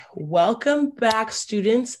Welcome back,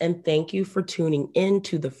 students, and thank you for tuning in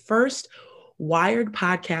to the first Wired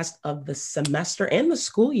podcast of the semester and the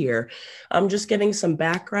school year. I'm just giving some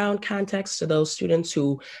background context to those students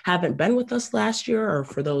who haven't been with us last year or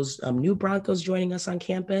for those new Broncos joining us on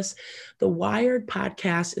campus. The Wired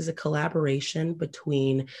podcast is a collaboration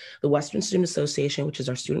between the Western Student Association, which is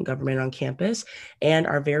our student government on campus, and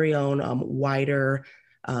our very own wider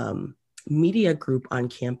media group on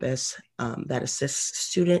campus that assists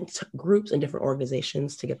student groups and different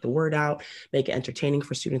organizations to get the word out, make it entertaining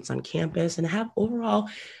for students on campus, and have overall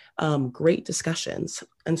great discussions.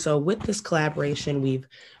 And so with this collaboration, we've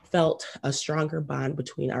felt a stronger bond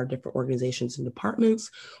between our different organizations and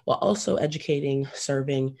departments while also educating,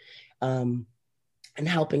 serving, and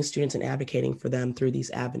helping students and advocating for them through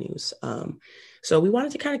these avenues. So we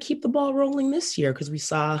wanted to kind of keep the ball rolling this year because we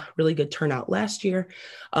saw really good turnout last year.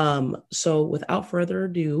 So without further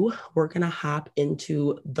ado, we're going to hop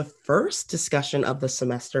into the first discussion of the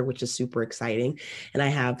semester, which is super exciting. And I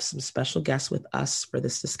have some special guests with us for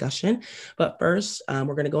this discussion. But first, we're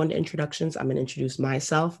going to go into introductions. I'm going to introduce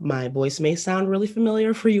myself. My voice may sound really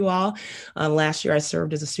familiar for you all. Last year, I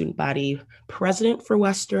served as a student body president for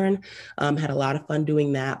Western, had a lot of fun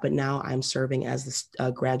doing that, but now I'm serving as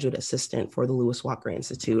the graduate assistant for the Lewis Walker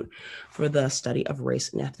Institute for the study of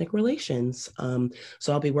race and ethnic relations.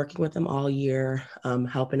 So I'll be working with them all year,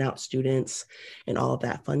 helping out students and all of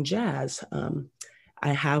that fun jazz.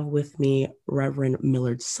 I have with me Reverend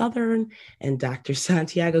Millard Southern and Dr.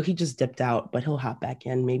 Santiago. He just dipped out, but he'll hop back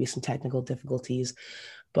in, maybe some technical difficulties.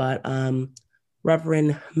 But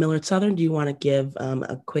Reverend Millard Southern, do you want to give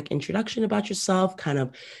a quick introduction about yourself, kind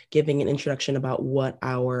of giving an introduction about what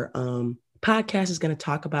our podcast is going to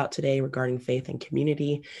talk about today regarding faith and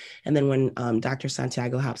community? And then when Dr.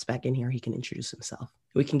 Santiago hops back in here, he can introduce himself.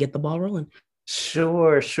 We can get the ball rolling.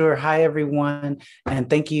 Sure. Hi, everyone. And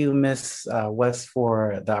thank you, Ms. West,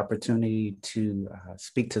 for the opportunity to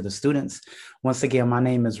speak to the students. Once again, my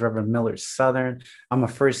name is Reverend Millard Southern. I'm a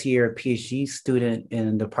first-year PhD student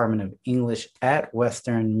in the Department of English at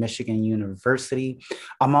Western Michigan University.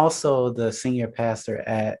 I'm also the senior pastor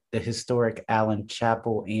at the historic Allen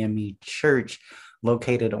Chapel AME Church,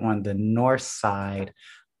 located on the north side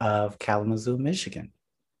of Kalamazoo, Michigan.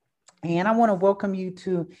 And I want to welcome you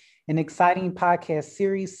to an exciting podcast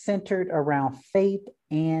series centered around faith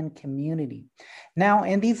and community. Now,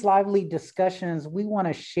 in these lively discussions, we want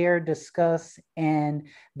to share, discuss, and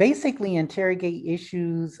basically interrogate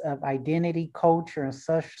issues of identity, culture,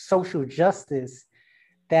 and social justice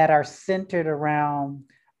that are centered around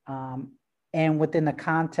and within the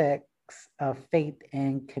context of faith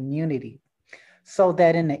and community, so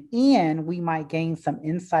that in the end, we might gain some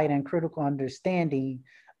insight and critical understanding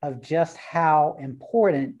of just how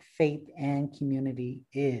important faith and community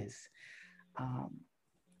is.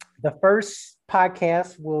 The first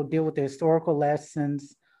podcast will deal with the historical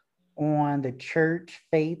lessons on the church,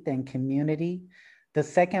 faith, and community. The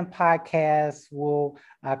second podcast will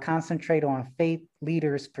concentrate on faith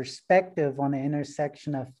leaders' perspective on the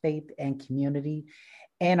intersection of faith and community.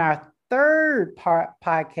 And our third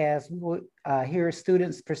podcast, we will hear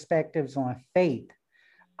students' perspectives on faith.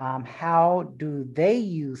 How do they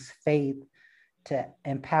use faith to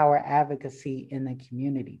empower advocacy in the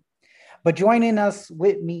community? But joining us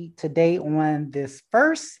with me today on this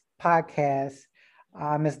first podcast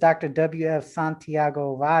is Dr. W.F.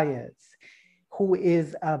 Santiago Valles, who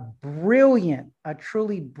is a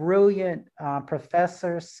truly brilliant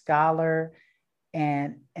professor, scholar,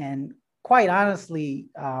 and quite honestly,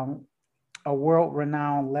 a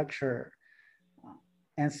world-renowned lecturer.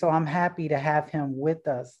 And so I'm happy to have him with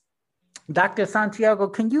us. Dr. Santiago,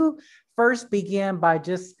 can you first begin by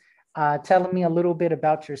just telling me a little bit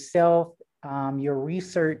about yourself, your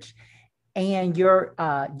research, and your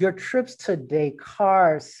trips to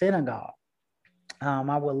Dakar, Senegal?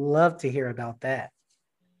 I would love to hear about that.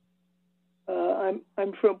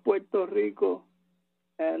 I'm from Puerto Rico,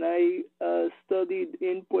 and I studied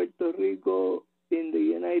in Puerto Rico, in the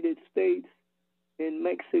United States, in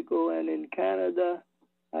Mexico, and in Canada.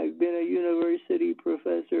 I've been a university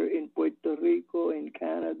professor in Puerto Rico, in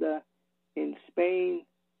Canada, in Spain,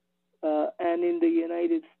 and in the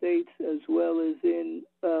United States, as well as in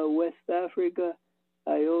West Africa.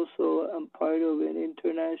 I also am part of an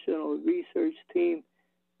international research team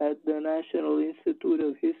at the National Institute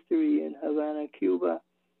of History in Havana, Cuba.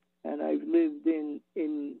 And I've lived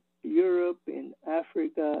in Europe, in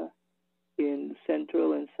Africa, in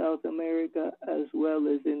Central and South America, as well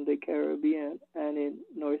as in the Caribbean and in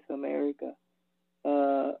North America.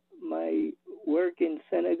 My work in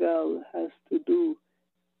Senegal has to do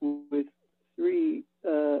with three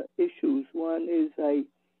issues. One is I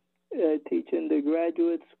in the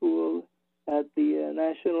graduate school at the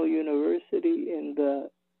National University in the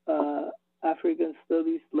African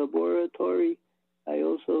Studies Laboratory. I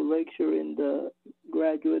also lecture in the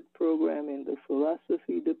graduate program in the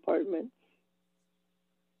philosophy department.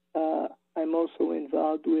 I'm also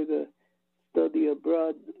involved with a study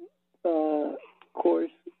abroad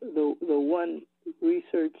course, the one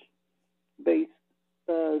research-based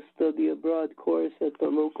study abroad course at the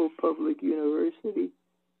local public university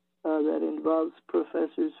that involves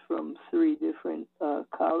professors from 3 different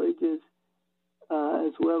colleges,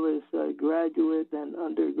 as well as graduate and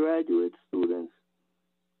undergraduate students.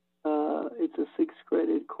 It's a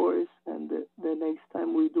 6-credit course, and the next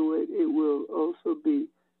time we do it, it will also be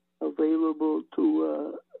available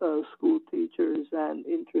to school teachers and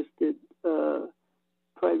interested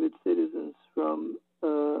private citizens from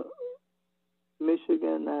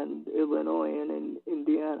Michigan and Illinois and in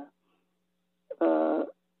Indiana.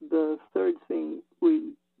 The third thing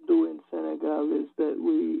we do in Senegal is that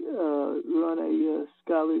we run a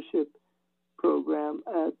scholarship program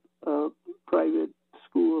at a private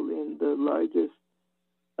school in the largest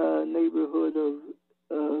neighborhood of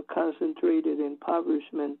concentrated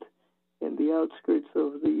impoverishment in the outskirts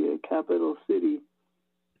of the capital city.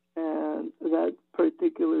 And that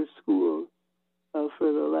particular school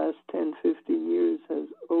for the last 10, 15 years has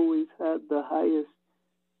always had the highest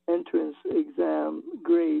entrance exam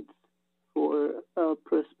grades for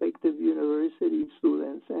prospective university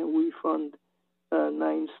students. And we fund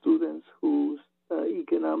 9 students whose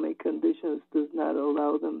economic conditions does not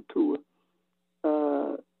allow them to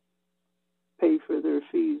pay for their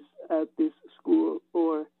fees at this school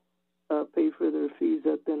or pay for their fees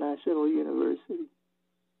at the National University.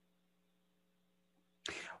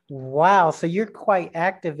 Wow, so you're quite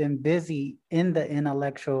active and busy in the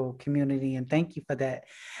intellectual community, and thank you for that.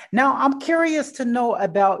 Now, I'm curious to know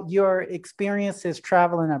about your experiences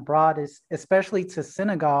traveling abroad, especially to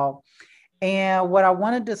Senegal. And what I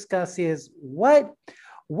want to discuss is what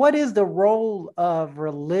is the role of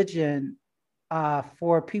religion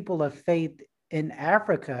for people of faith in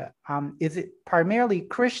Africa? Is it primarily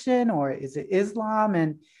Christian or is it Islam?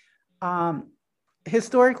 And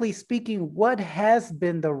historically speaking, what has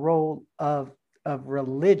been the role of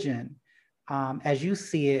religion as you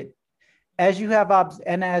see it, as you have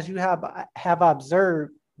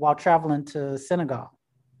observed while traveling to Senegal?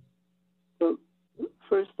 So,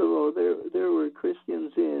 first of all, there were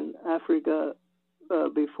Christians in Africa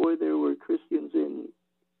before there were Christians in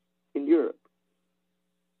Europe.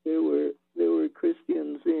 There were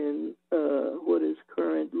Christians in what is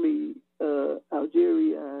currently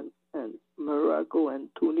Algeria and Morocco and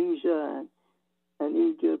Tunisia and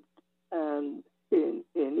Egypt and in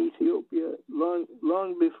Ethiopia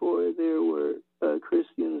long before there were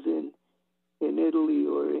Christians in Italy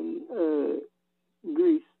or in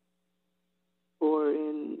Greece or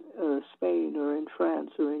in Spain or in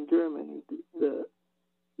France or in Germany.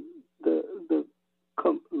 The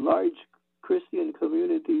large Christian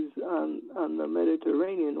communities on the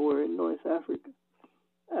Mediterranean were in North Africa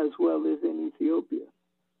as well as in Ethiopia.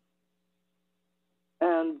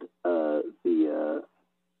 And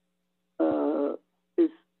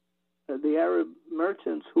the Arab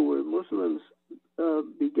merchants who were Muslims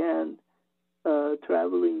began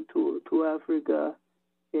traveling to Africa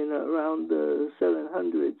in around the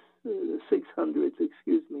 700s, 600s,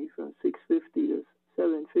 from 650 to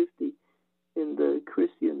 750 in the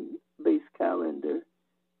Christian-based calendar.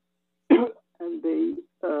 And they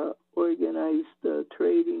organized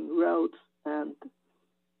trading routes and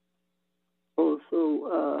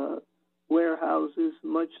also warehouses,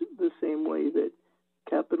 much the same way that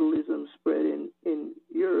capitalism spread in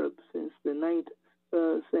Europe since the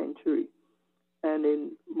 9th century. And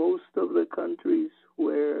in most of the countries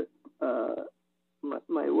where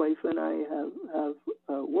my wife and I have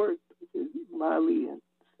worked, which is Mali and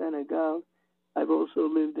Senegal. I've also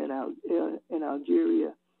lived in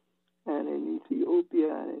Algeria and in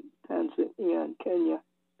Ethiopia and in Tanzania and Kenya,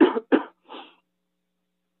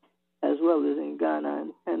 as well as in Ghana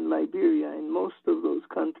and Liberia. In most of those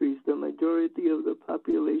countries, the majority of the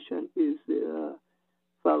population is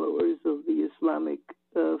followers of the Islamic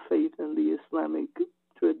faith and the Islamic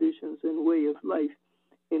traditions and way of life.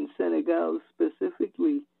 In Senegal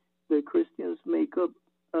specifically, the Christians make up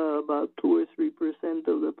about 2 or 3%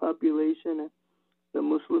 of the population, and the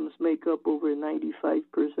Muslims make up over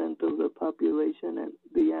 95% of the population, and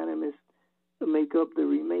the animists make up the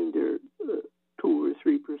remainder 2 or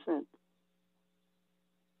 3%.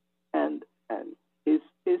 And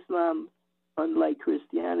Islam, unlike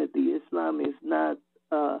Christianity, Islam is not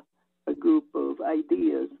a group of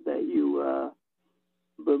ideas that you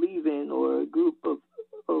believe in or a group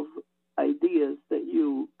of ideas that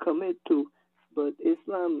you commit to, but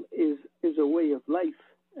Islam is a way of life,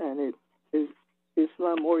 and it is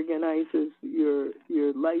Islam organizes your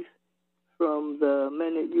life from the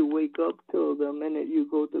minute you wake up till the minute you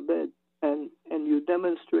go to bed, and you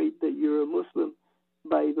demonstrate that you're a Muslim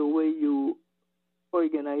by the way you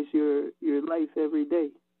organize your life every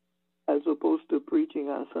day, as opposed to preaching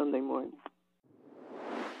on Sunday morning.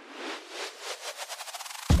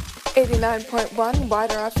 89.1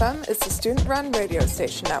 Wider FM is the student-run radio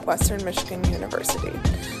station at Western Michigan University.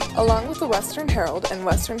 Along with the Western Herald and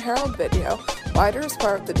Western Herald Video, Wider is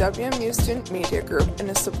part of the WMU Student Media Group and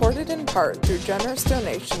is supported in part through generous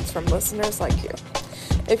donations from listeners like you.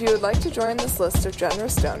 If you would like to join this list of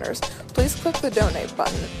generous donors, please click the donate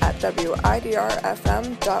button at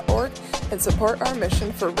widrfm.org and support our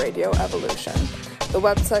mission for radio evolution. The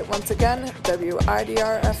website, once again,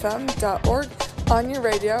 widrfm.org, on your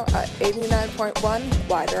radio at 89.1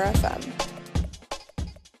 Wider FM.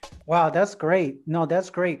 Wow, that's great. No, that's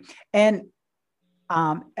great. And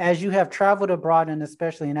as you have traveled abroad, and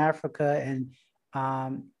especially in Africa and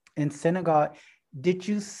in Senegal, did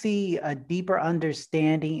you see a deeper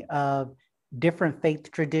understanding of different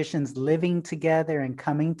faith traditions living together and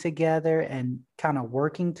coming together and kind of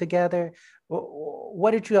working together?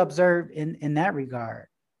 What did you observe in that regard?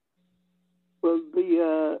 Well,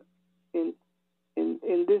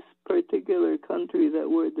 in this particular country that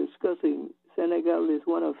we're discussing, Senegal is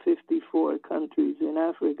one of 54 countries in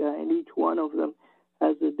Africa, and each one of them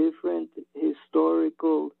has a different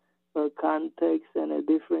historical context and a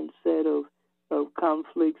different set of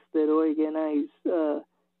conflicts that organize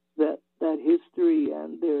that history,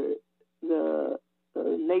 and the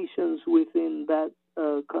nations within that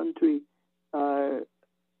country are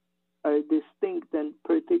distinct and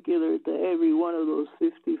particular to every one of those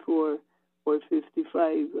 54 or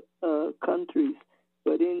 55 countries.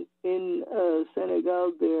 But in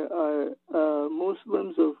Senegal, there are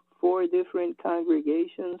Muslims of 4 different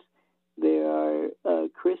congregations. There are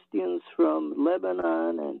Christians from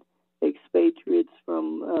Lebanon and expatriates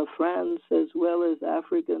from France, as well as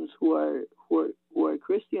Africans who are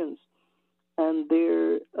Christians. And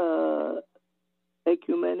their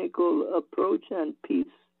ecumenical approach and peace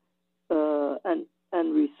and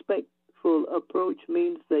respectful approach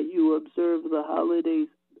means that you observe the holidays.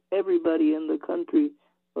 Everybody in the country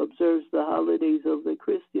observes the holidays of the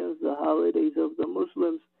Christians, the holidays of the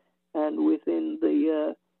Muslims, and within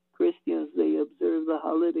the Christians, they observe the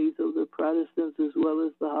holidays of the Protestants as well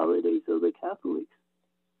as the holidays of the Catholics,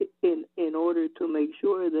 in order to make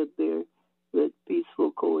sure that that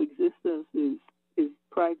peaceful coexistence is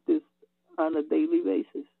practiced on a daily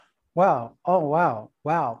basis. Wow. Oh, wow.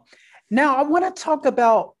 Wow. Now, I want to talk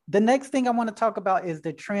about the next thing I want to talk about is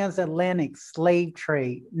the transatlantic slave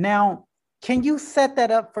trade. Now, can you set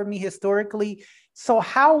that up for me historically? So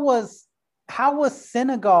how was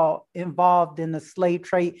Senegal involved in the slave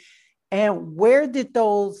trade, and where did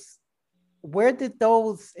those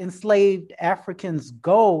enslaved Africans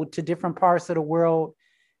go to different parts of the world?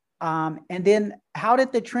 And then how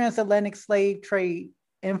did the transatlantic slave trade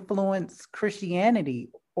influence Christianity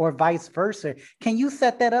or vice versa? Can you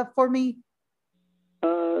set that up for me?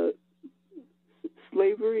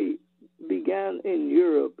 Slavery began in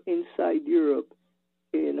Europe, inside Europe,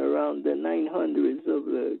 in around the 900s of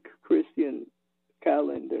the Christian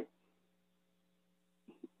calendar.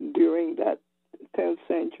 During that 10th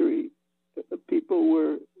century, people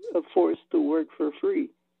were forced to work for free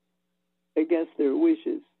against their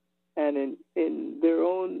wishes, and in their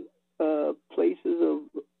own places of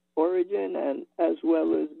origin, and as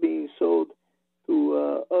well as being sold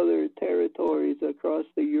to other territories across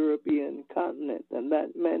the European continent. And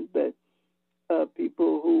that meant that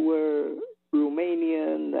people who were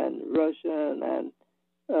Romanian and Russian and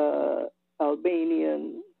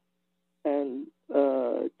Albanian and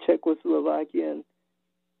Czechoslovakian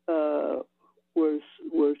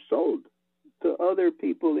were sold to other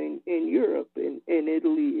people in Europe, in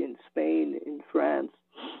Italy, in Spain, in France,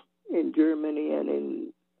 in Germany, and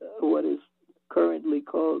in what is currently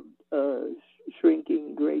called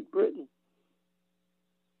shrinking Great Britain.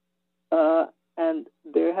 And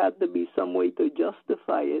there had to be some way to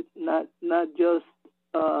justify it, not just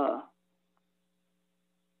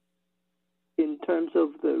in terms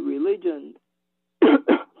of the religion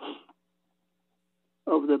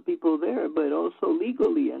of the people there, but also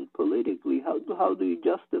legally and politically. How do you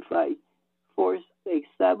justify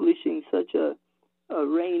establishing such a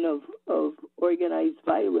reign of organized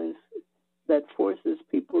violence that forces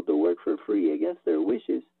people to work for free against their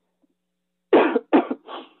wishes?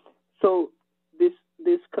 So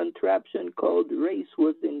this contraption called race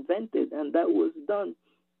was invented, and that was done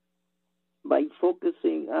by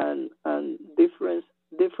focusing on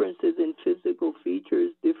differences in physical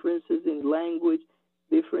features, differences in language,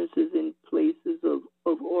 differences in places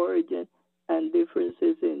of origin, and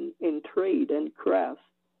differences in trade and crafts.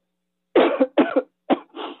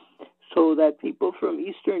 So that people from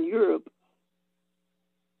Eastern Europe,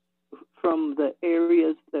 from the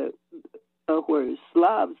areas that where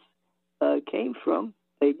Slavs came from,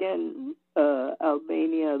 again,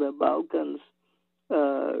 Albania, the Balkans,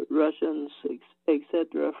 Russians,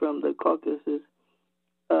 etc., from the Caucasus,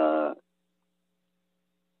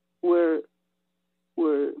 were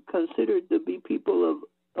considered to be people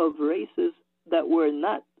of races that were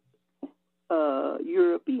not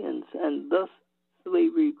Europeans, and thus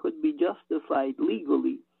slavery could be justified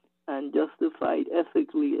legally and justified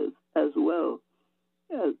ethically as well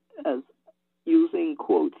as using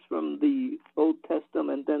quotes from the Old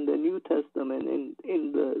Testament and the New Testament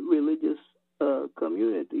in the religious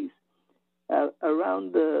communities.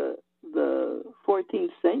 Around the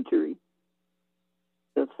 14th century,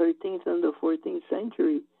 the 13th and the 14th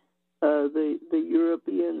century, the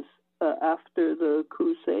Europeans, after the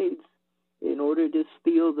Crusades, in order to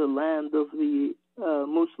steal the land of the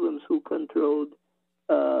Muslims who controlled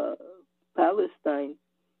Palestine,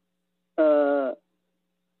 the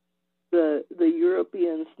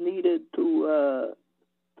Europeans needed to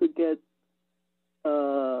get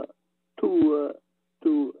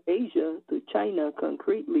to Asia, to China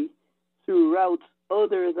concretely, through routes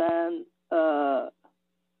other than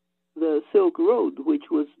the Silk Road, which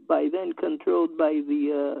was by then controlled by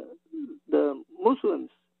the Muslims,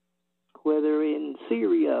 whether in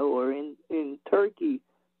Syria or in Turkey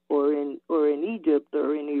or in Egypt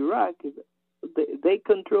or in Iraq. They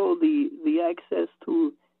control the access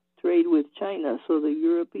to trade with China, so the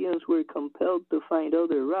Europeans were compelled to find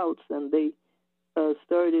other routes, and they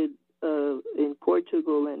started in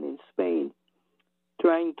Portugal and in Spain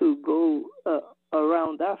trying to go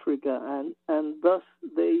around Africa, and thus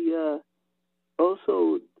they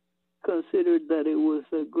also considered that it was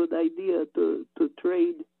a good idea to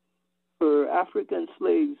trade for African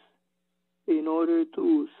slaves in order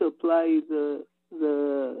to supply the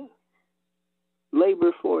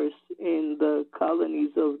labor force in the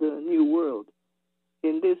colonies of the New World.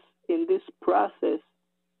 In this process,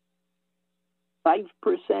 5%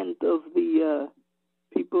 of the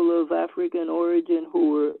people of African origin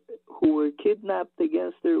who were kidnapped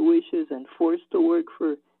against their wishes and forced to work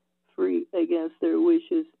for free against their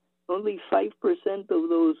wishes, only 5% of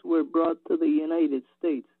those were brought to the United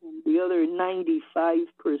States. The other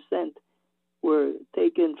 95% were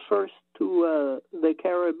taken first to the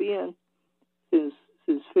Caribbean since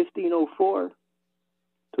 1504,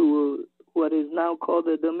 to what is now called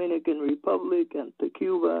the Dominican Republic, and to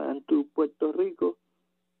Cuba, and to Puerto Rico,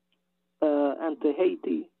 and to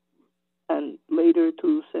Haiti, and later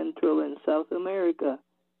to Central and South America.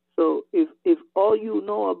 So if all you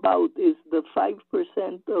know about is the 5%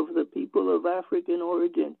 of the people of African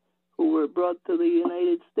origin who were brought to the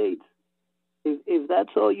United States, if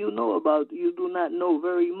that's all you know about, you do not know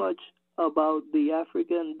very much about the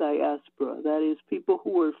African diaspora. That is, people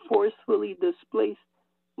who were forcefully displaced,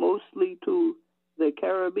 mostly to the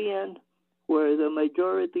Caribbean, where the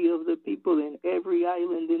majority of the people in every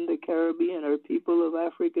island in the Caribbean are people of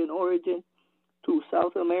African origin, to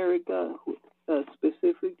South America,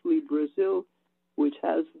 specifically Brazil, which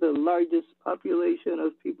has the largest population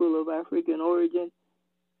of people of African origin,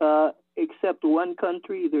 except one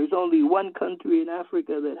country. There's only one country in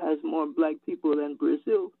Africa that has more black people than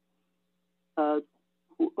Brazil.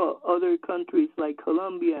 Other countries like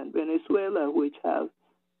Colombia and Venezuela, which have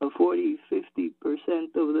 40-50%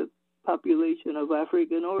 of the population of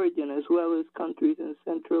African origin, as well as countries in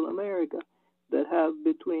Central America that have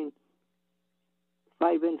between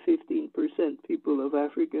 5 and 15% people of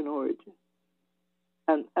African origin.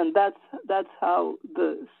 And that's how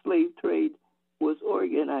the slave trade was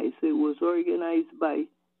organized. It was organized by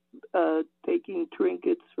taking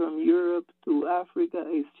trinkets from Europe to Africa,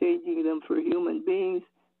 exchanging them for human beings,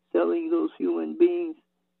 selling those human beings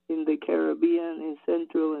in the Caribbean, in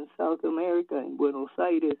Central and South America, in Buenos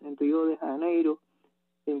Aires, in Rio de Janeiro,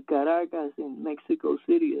 in Caracas, in Mexico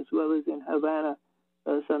City, as well as in Havana,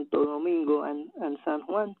 Santo Domingo, and San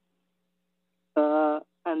Juan.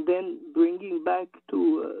 And then bringing back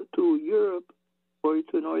to Europe or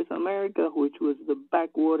to North America, which was the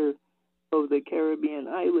backwater of the Caribbean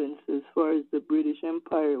islands as far as the British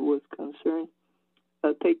Empire was concerned,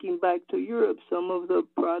 taking back to Europe some of the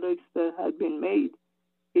products that had been made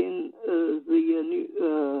in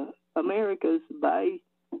the Americas by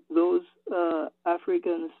those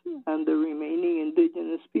Africans and the remaining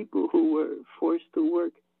indigenous people who were forced to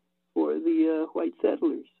work for the white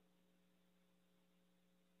settlers.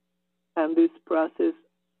 And this process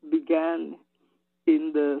began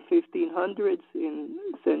in the 1500s in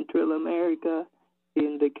Central America,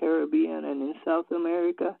 in the Caribbean, and in South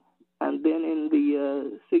America, and then in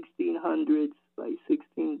the 1600s, by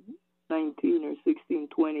 1619 or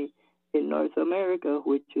 1620, in North America,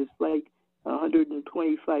 which is like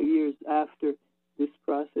 125 years after this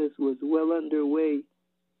process was well underway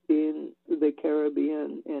in the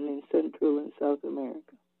Caribbean and in Central and South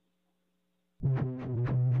America.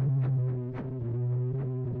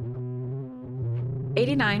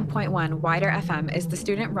 89.1 Wider FM is the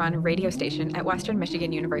student-run radio station at Western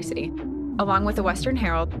Michigan University. Along with the Western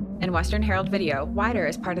Herald and Western Herald Video, Wider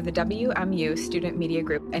is part of the WMU Student Media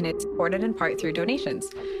Group, and it's supported in part through donations.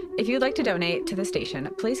 If you'd like to donate to the station,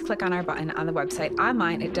 please click on our button on the website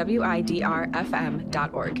online at widrfm.org.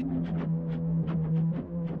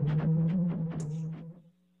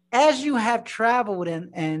 As you have traveled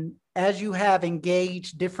and as you have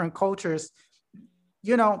engaged different cultures,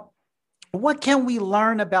 you know, what can we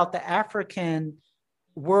learn about the African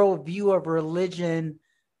worldview of religion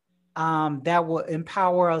that will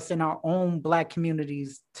empower us in our own Black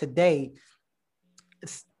communities today?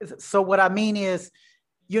 So what I mean is,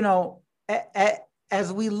 you know,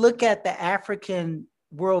 as we look at the African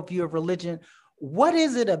worldview of religion, what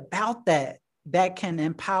is it about that can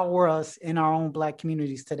empower us in our own Black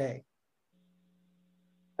communities today?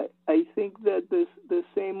 I think that the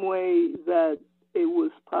same way that it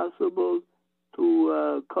was possible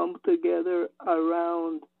to come together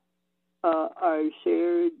around our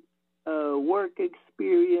shared work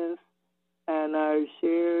experience and our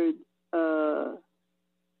shared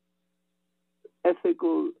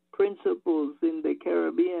ethical principles in the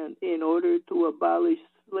Caribbean in order to abolish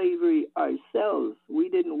slavery ourselves. We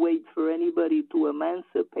didn't wait for anybody to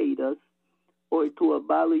emancipate us or to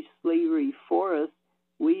abolish slavery for us.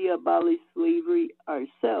 We abolished slavery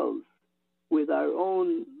ourselves with our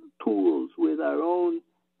own tools, with our own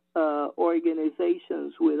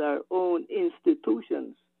organizations, with our own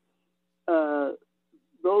institutions.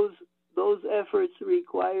 Those efforts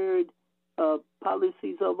required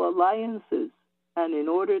policies of alliances, and in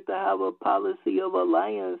order to have a policy of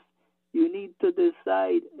alliance, you need to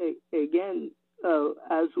decide again,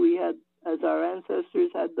 as our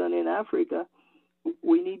ancestors had done in Africa.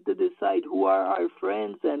 We need to decide who are our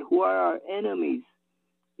friends and who are our enemies.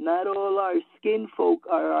 Not all our skin folk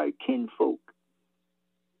are our kinfolk.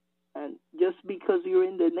 And just because you're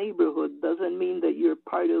in the neighborhood doesn't mean that you're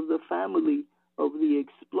part of the family of the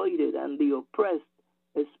exploited and the oppressed,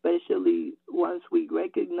 especially once we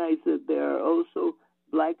recognize that there are also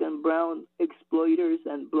Black and brown exploiters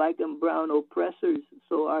and Black and brown oppressors.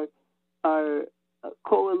 So our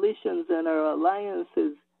coalitions and our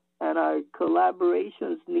alliances and our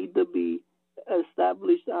collaborations need to be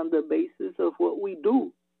established on the basis of what we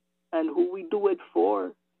do and who we do it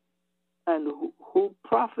for and who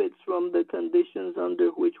profits from the conditions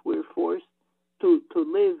under which we're forced to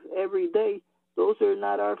live every day. Those are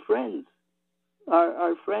not our friends.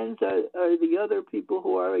 Our friends are the other people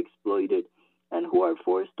who are exploited and who are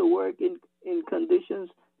forced to work in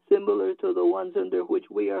conditions similar to the ones under which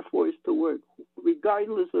we are forced to work,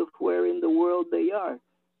 regardless of where in the world they are.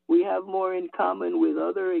 We have more in common with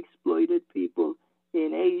other exploited people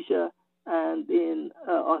in Asia and in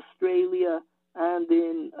Australia and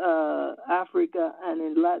in Africa and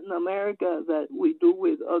in Latin America that we do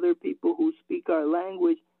with other people who speak our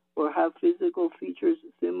language or have physical features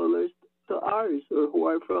similar to ours, or who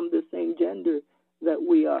are from the same gender that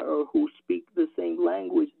we are, or who speak the same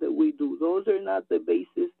language that we do. Those are not the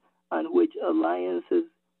basis on which alliances,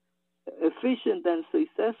 efficient and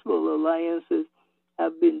successful alliances,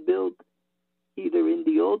 have been built either in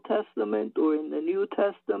the Old Testament or in the New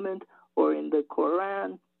Testament or in the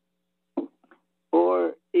Quran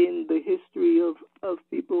or in the history of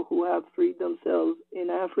people who have freed themselves in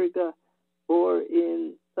Africa or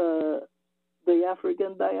in the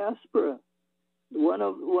African diaspora. One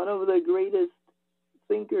of the greatest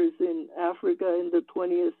thinkers in Africa in the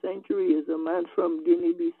 20th century is a man from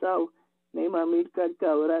Guinea-Bissau named Amilcar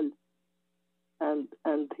Cabral.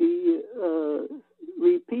 And he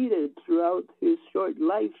repeated throughout his short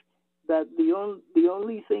life that the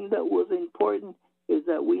only thing that was important is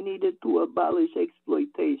that we needed to abolish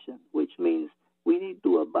exploitation, which means we need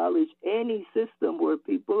to abolish any system where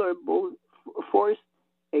people are both forced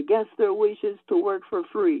against their wishes to work for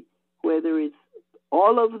free, whether it's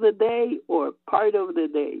all of the day or part of the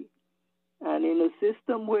day. And in a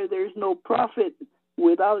system where there's no profit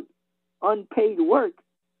without unpaid work,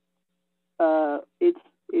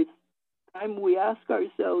 it's time we ask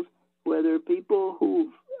ourselves whether people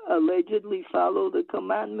who allegedly follow the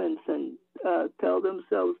commandments and tell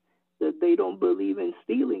themselves that they don't believe in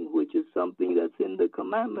stealing, which is something that's in the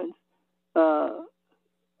commandments,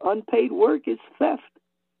 unpaid work is theft.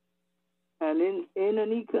 And in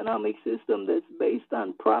an economic system that's based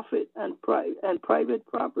on profit and private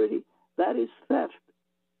property, that is theft.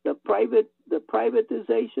 The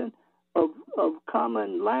privatization of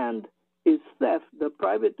common land is theft. The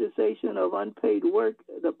privatization of unpaid work,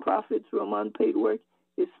 the profits from unpaid work,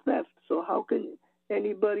 is theft. So how can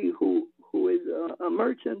anybody who is a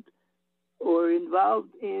merchant or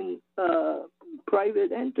involved in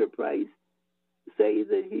private enterprise say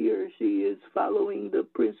that he or she is following the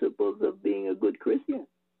principles of being a good Christian?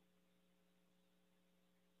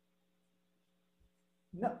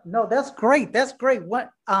 No, that's great. That's great.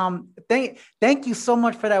 Thank you so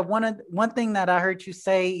much for that. One thing that I heard you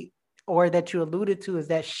say, or that you alluded to, is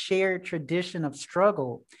that shared tradition of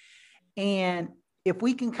struggle. And if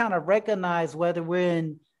we can kind of recognize, whether we're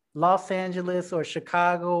in Los Angeles or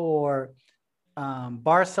Chicago or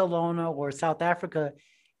Barcelona or South Africa,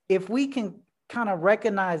 if we can kind of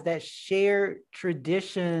recognize that shared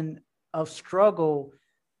tradition of struggle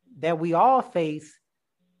that we all face,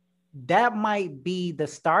 that might be the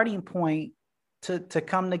starting point to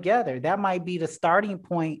come together. That might be the starting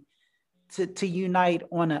point to unite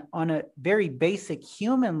on a very basic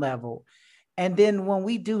human level. And then when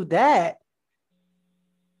we do that,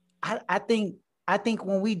 I think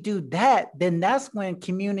when we do that, then that's when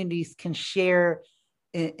communities can share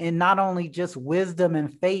in not only just wisdom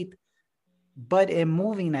and faith, but in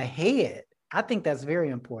moving ahead. I think that's very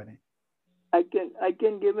important. I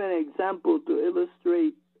can give an example to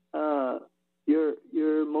illustrate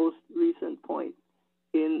your most recent point.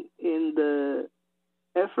 In the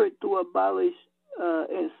effort to abolish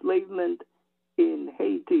enslavement in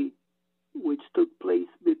Haiti, which took place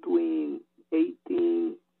between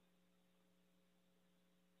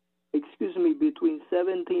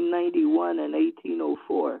 1791 and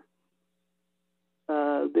 1804,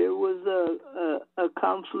 there was a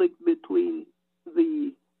conflict between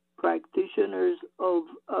the practitioners of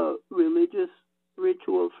religious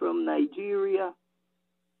ritual from Nigeria,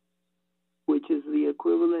 which is the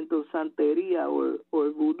equivalent of Santeria or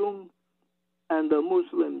Voodoo, and the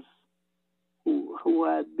Muslims who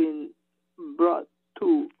had been brought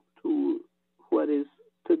to what is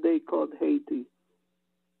today called Haiti.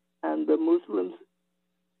 And the Muslims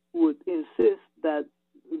would insist that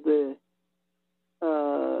the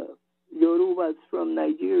Yorubas from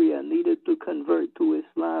Nigeria needed to convert to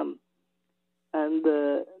Islam, and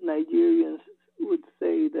the Nigerians would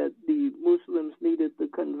say that the Muslims needed to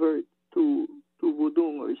convert to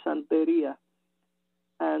Voodoo or Santeria.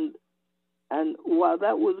 And while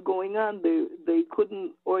that was going on, they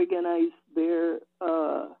couldn't organize their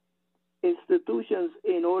institutions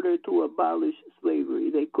in order to abolish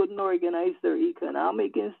slavery. They couldn't organize their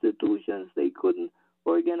economic institutions. They couldn't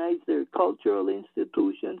organize their cultural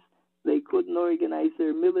institutions. They couldn't organize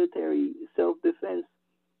their military self-defense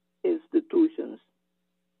institutions.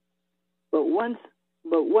 But once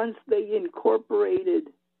they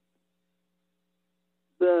incorporated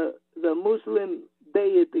the Muslim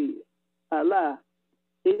deity Allah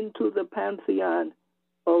into the pantheon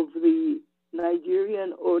of the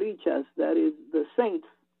Nigerian Orichas, that is the saints,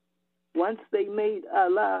 once they made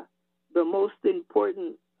Allah the most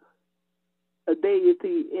important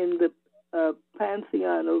deity in the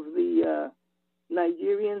pantheon of the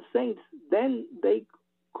Nigerian saints, then they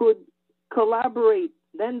could collaborate,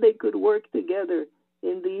 then they could work together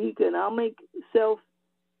in the economic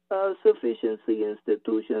self-sufficiency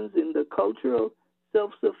institutions, in the cultural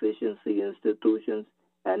self-sufficiency institutions,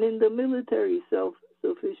 and in the military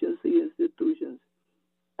self-sufficiency institutions.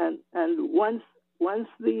 And once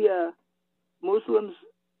the Muslims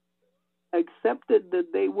accepted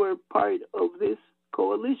that they were part of this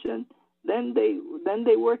coalition, then they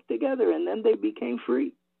worked together, and then they became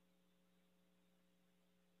free.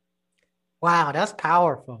 Wow, that's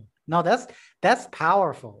powerful. No, that's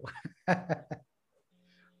powerful.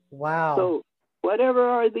 Wow. So whatever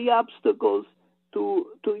are the obstacles to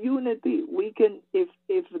unity, we can, if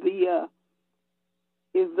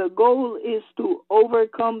the goal is to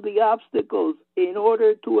overcome the obstacles in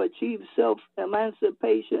order to achieve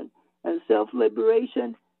self-emancipation and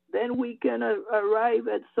self-liberation, then we can arrive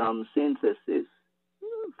at some synthesis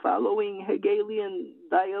following Hegelian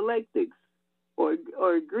dialectics or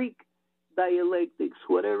Greek dialectics,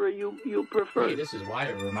 whatever you prefer. Hey, this is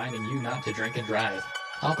Wider reminding you not to drink and drive.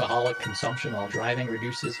 Alcoholic consumption while driving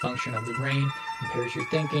reduces function of the brain, impairs your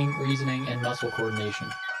thinking, reasoning, and muscle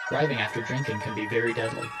coordination. Driving after drinking can be very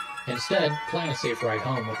deadly. Instead, plan a safe ride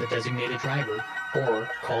home with a designated driver, or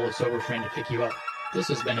call a sober friend to pick you up. This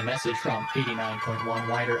has been a message from 89.1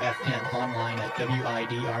 Wider FM, online at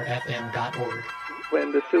widrfm.org.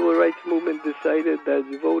 When the civil rights movement decided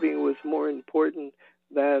that voting was more important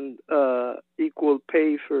than equal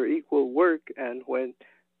pay for equal work, and when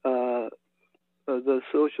the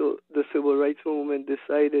civil rights movement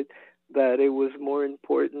decided that it was more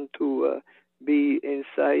important to be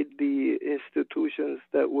inside the institutions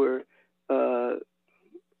that were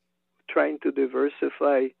trying to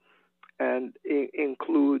diversify and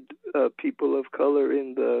include people of color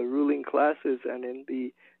in the ruling classes and in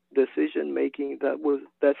the decision making,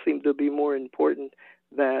 that seemed to be more important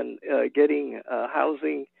than getting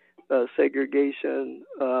housing segregation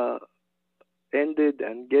ended,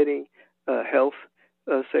 and getting health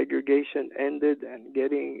segregation ended, and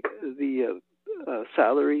getting the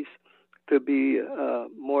salaries to be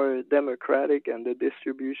more democratic, and the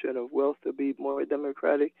distribution of wealth to be more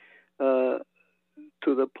democratic,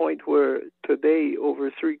 to the point where today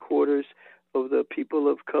over 3/4 of the people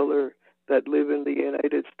of color that live in the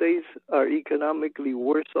United States are economically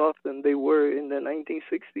worse off than they were in the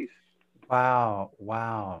 1960s.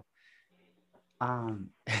 Wow.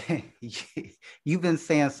 You've been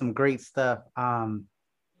saying some great stuff.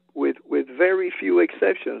 With very few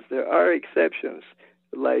exceptions. There are exceptions,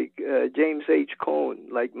 like James H. Cone,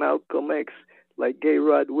 like Malcolm X, like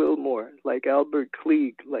Gayrod Wilmore, like Albert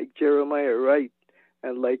Cleage, like Jeremiah Wright,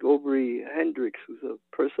 and like Aubrey Hendricks, who's a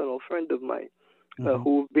personal friend of mine,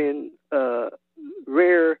 who've been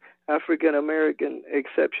rare African American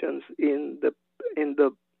exceptions in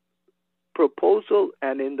the proposal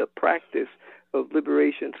and in the practice of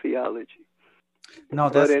liberation theology. No,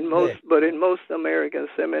 that's but in most American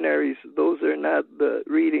seminaries, those are not the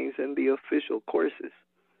readings in the official courses.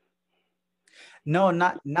 No,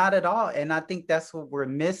 not at all. And I think that's what we're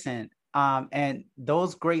missing. And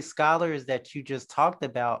those great scholars that you just talked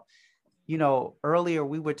about, earlier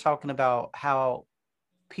we were talking about how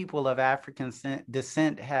people of African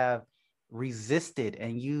descent have resisted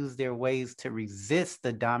and used their ways to resist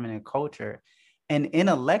the dominant culture. And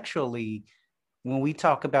intellectually, when we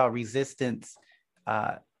talk about resistance,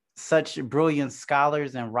 such brilliant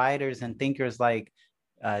scholars and writers and thinkers like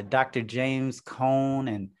Dr. James Cone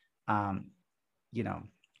and,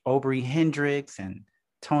 Aubrey Hendricks and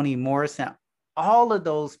Toni Morrison, all of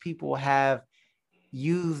those people have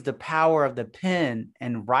used the power of the pen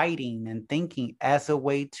and writing and thinking as a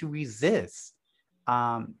way to resist.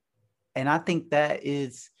 And I think that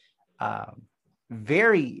is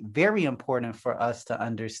very, very important for us to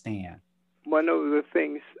understand. One of the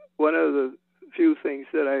few things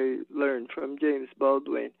that I learned from James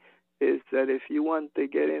Baldwin is that if you want to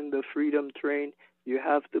get in the freedom train, you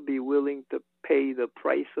have to be willing to pay the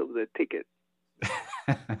price of the ticket.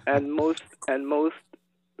 and most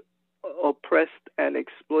oppressed and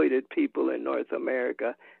exploited people in North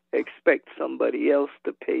America expect somebody else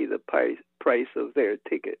to pay the price of their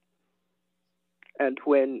ticket. And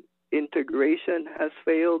when integration has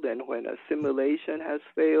failed, and when assimilation has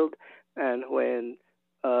failed, and when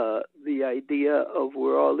the idea of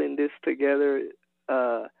we're all in this together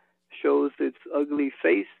shows its ugly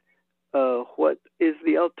face, what is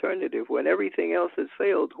the alternative? When everything else has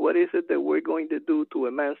failed, what is it that we're going to do to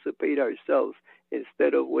emancipate ourselves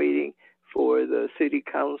instead of waiting for the city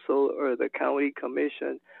council or the county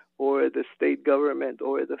commission or the state government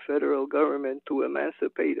or the federal government to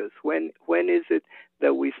emancipate us? When is it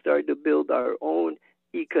that we start to build our own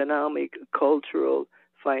economic, cultural,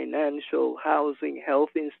 financial, housing,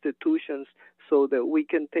 health institutions so that we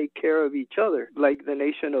can take care of each other, like the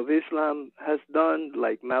Nation of Islam has done,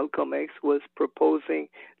 like Malcolm X was proposing,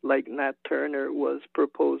 like Nat Turner was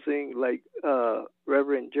proposing, like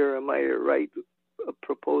Reverend Jeremiah Wright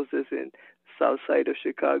proposes in South Side of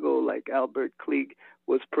Chicago, like Albert Cleage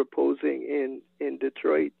was proposing in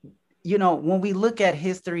Detroit. When we look at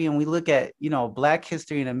history and we look at, Black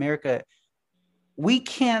history in America, we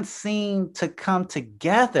can't seem to come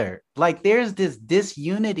together. Like there's this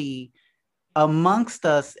disunity amongst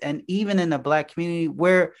us, and even in the Black community,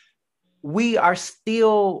 where we are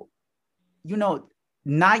still,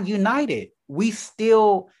 not united. We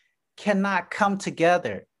still cannot come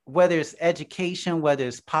together, whether it's education, whether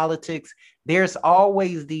it's politics. There's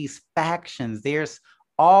always these factions. There's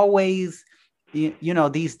always,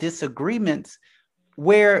 these disagreements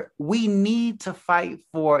where we need to fight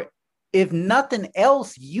for, if nothing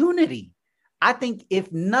else, unity. I think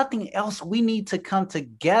if nothing else, we need to come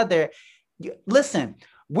together. Listen,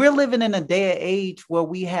 we're living in a day and age where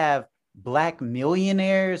we have Black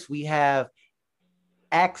millionaires, we have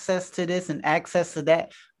access to this and access to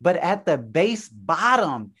that. But at the base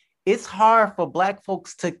bottom, it's hard for Black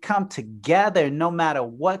folks to come together, no matter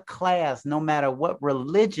what class, no matter what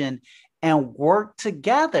religion, and work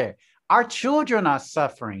together. Our children are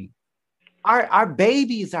suffering. Our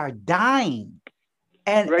babies are dying.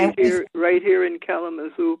 Right here in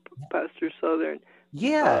Kalamazoo, Pastor Southern.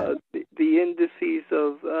 Yeah. The indices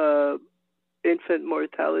of infant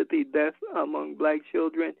mortality, death among Black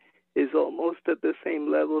children is almost at the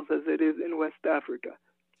same levels as it is in West Africa.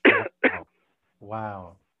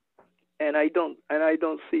 Wow. And I don't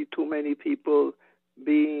see too many people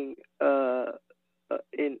being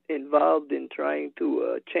involved in trying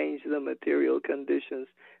to change the material conditions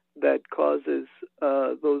that causes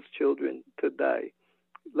those children to die.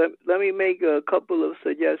 Let me make a couple of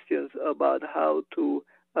suggestions about how to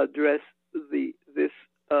address this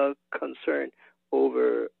concern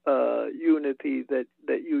over unity that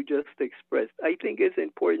you just expressed. I think it's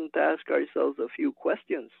important to ask ourselves a few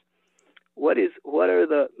questions. What are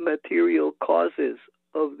the material causes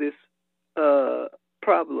of this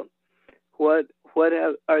problem? What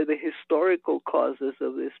are the historical causes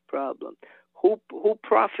of this problem? Who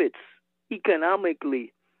profits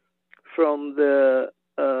economically from the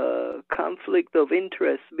conflict of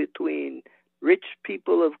interest between rich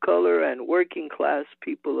people of color and working class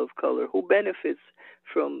people of color? Who benefits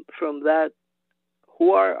from that?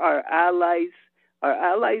 Who are our allies? Our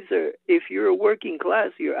allies are, if you're a working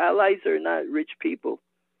class, your allies are not rich people.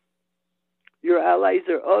 Your allies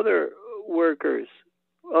are other workers,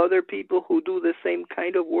 other people who do the same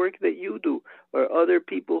kind of work that you do, or other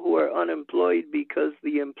people who are unemployed because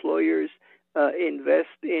the employers invest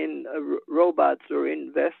in robots or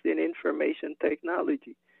invest in information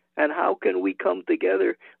technology. And how can we come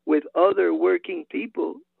together with other working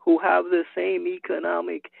people who have the same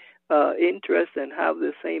economic interest and have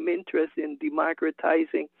the same interest in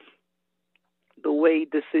democratizing the way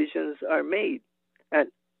decisions are made? And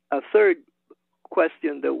a third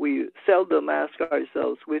question that we seldom ask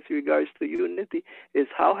ourselves with regards to unity is,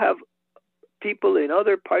 how have people in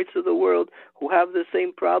other parts of the world who have the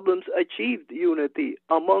same problems achieved unity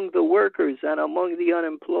among the workers and among the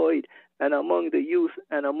unemployed and among the youth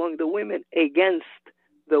and among the women against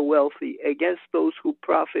the wealthy, against those who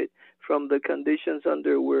profit from the conditions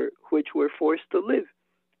under which we're forced to live?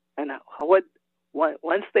 And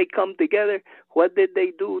once they come together, what did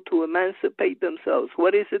they do to emancipate themselves?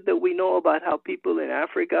 What is it that we know about how people in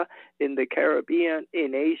Africa, in the Caribbean,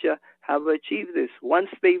 in Asia have achieved this once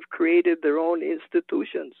they've created their own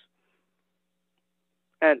institutions?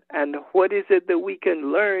 And what is it that we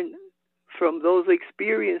can learn from those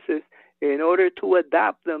experiences in order to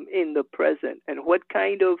adapt them in the present? And what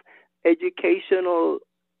kind of educational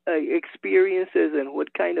experiences and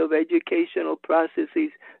what kind of educational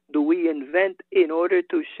processes do we invent in order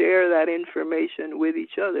to share that information with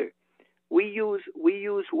each other? We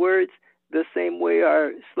use words the same way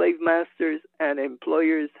our slave masters and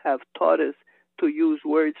employers have taught us to use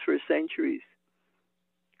words for centuries.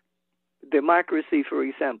 Democracy, for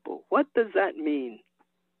example, what does that mean?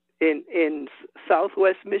 In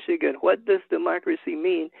Southwest Michigan, what does democracy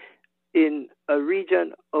mean in a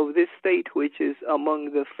region of this state, which is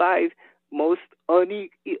among the 5 most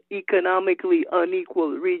economically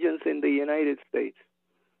unequal regions in the United States?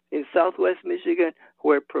 In Southwest Michigan,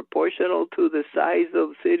 where proportional to the size of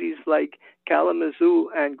cities like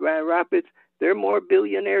Kalamazoo and Grand Rapids, there are more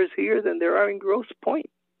billionaires here than there are in Grosse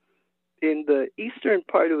Pointe. In the eastern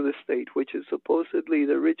part of the state, which is supposedly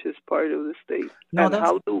the richest part of the state. No, and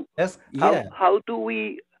how do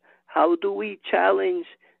we challenge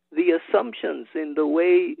the assumptions in the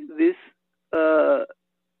way this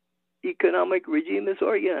economic regime is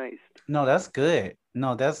organized? No, that's good.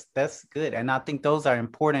 No, that's good. And I think those are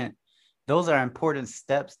important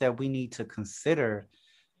steps that we need to consider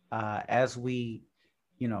as we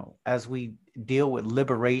deal with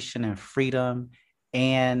liberation and freedom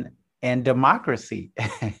and democracy.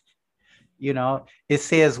 It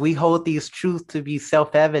says we hold these truths to be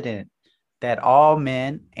self-evident, that all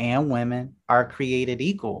men and women are created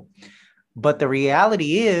equal. But the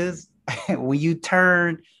reality is, when you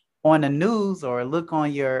turn on the news or look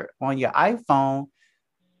on your iPhone,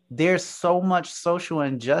 there's so much social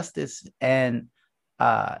injustice and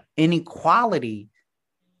inequality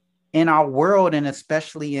in our world, and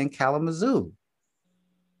especially in Kalamazoo.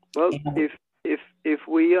 Well, if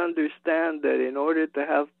we understand that in order to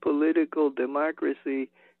have political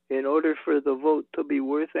democracy, in order for the vote to be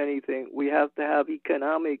worth anything, we have to have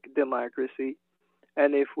economic democracy.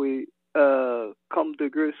 And if we come to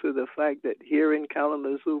grips with the fact that here in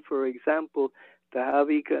Kalamazoo, for example, to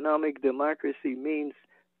have economic democracy means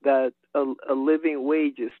that a living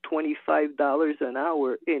wage is $25 an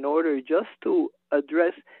hour in order just to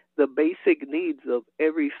address the basic needs of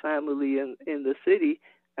every family in the city,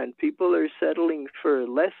 and people are settling for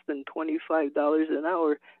less than $25 an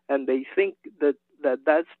hour, and they think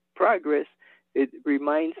that's progress. It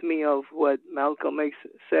reminds me of what Malcolm X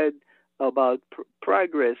said about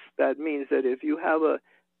progress. That means that if you have a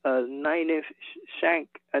 9-inch shank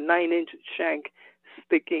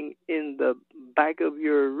sticking in the back of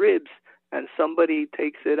your ribs, and somebody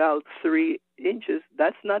takes it out 3 inches,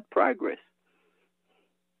 that's not progress.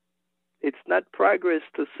 It's not progress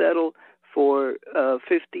to settle for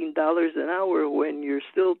 $15 an hour when you're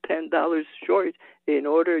still $10 short in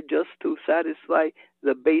order just to satisfy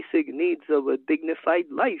the basic needs of a dignified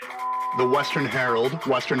life. The Western Herald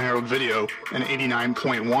Video, and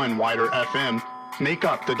 89.1 Wider FM make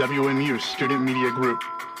up the WMU Student Media Group.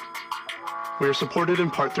 We are supported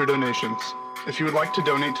in part through donations. If you would like to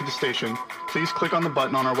donate to the station, please click on the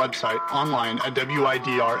button on our website online at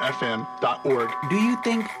widrfm.org. Do you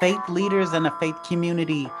think faith leaders in the faith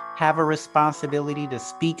community have a responsibility to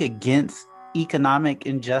speak against economic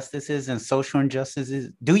injustices and social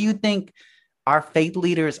injustices? Do you think our faith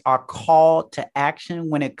leaders are called to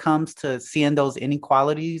action when it comes to seeing those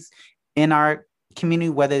inequalities in our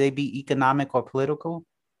community, whether they be economic or political?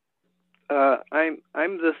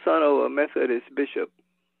 I'm the son of a Methodist bishop,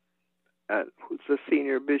 who's the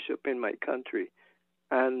senior bishop in my country,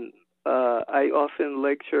 and I often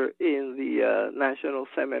lecture in the National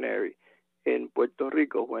Seminary in Puerto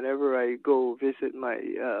Rico whenever I go visit my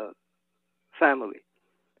family.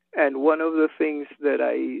 And one of the things that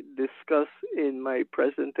I discuss in my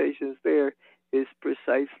presentations there is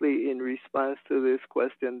precisely in response to this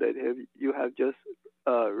question that you have just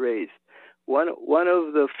raised. One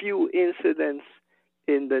of the few incidents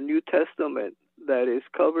in the New Testament that is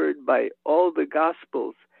covered by all the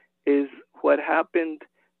Gospels is what happened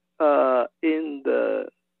in the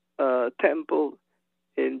temple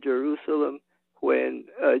in Jerusalem when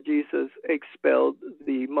Jesus expelled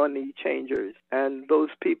the money changers. And those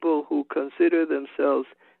people who consider themselves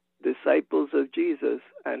disciples of Jesus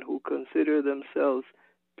and who consider themselves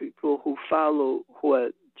people who follow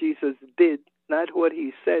what Jesus did, not what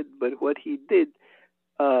he said, but what he did,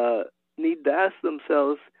 need to ask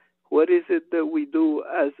themselves, what is it that we do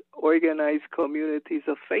as organized communities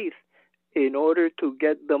of faith in order to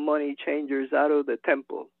get the money changers out of the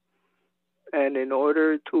temple and in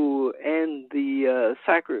order to end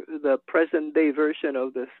the present day version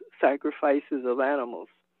of the sacrifices of animals?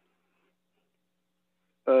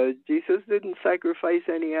 Jesus didn't sacrifice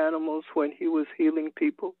any animals when he was healing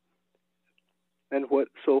people. And what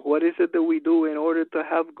is it that we do in order to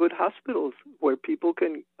have good hospitals where people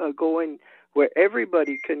can go in, where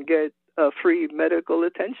everybody can get free medical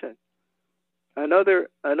attention? Another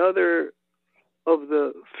of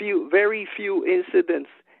the very few incidents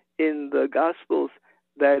in the Gospels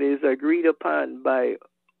that is agreed upon by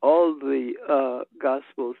all the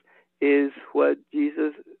Gospels is what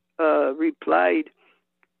Jesus replied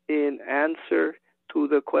in answer to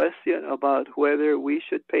the question about whether we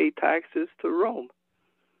should pay taxes to Rome.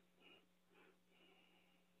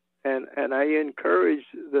 And I encourage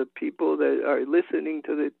the people that are listening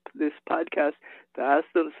to this podcast to ask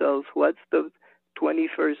themselves, what's the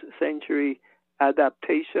 21st century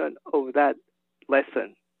adaptation of that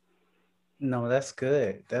lesson? No, that's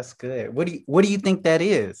good. That's good. What do you think that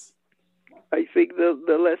is? I think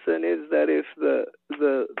the lesson is that if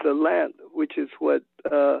the land, which is what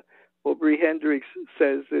Aubrey Hendricks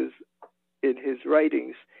says is in his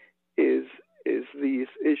writings, is the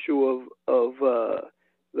issue of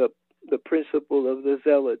the principle of the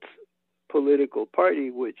Zealots political party,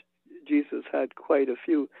 which Jesus had quite a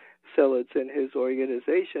few zealots in his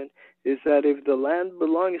organization, is that if the land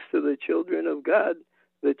belongs to the children of God,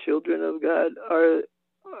 the children of God are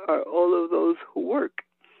all of those who work,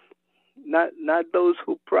 not those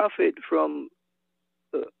who profit from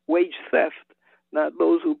wage theft, not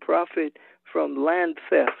those who profit from land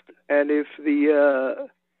theft. And if the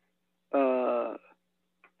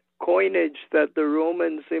coinage that the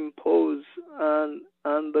Romans impose on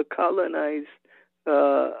the colonized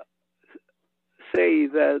say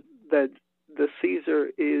that the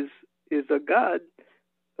Caesar is a god,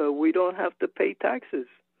 we don't have to pay taxes.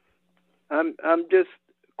 I'm just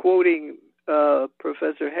quoting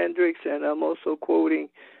Professor Hendricks, and I'm also quoting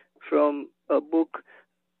from a book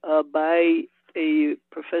by a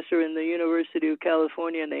professor in the University of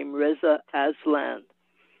California named Reza Aslan.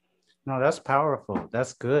 No, that's powerful.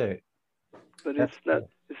 That's good. But it's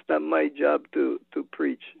not my job to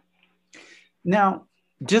preach. Now,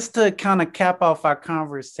 just to kind of cap off our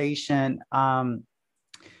conversation,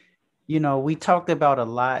 We talked about a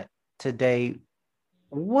lot today.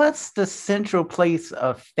 What's the central place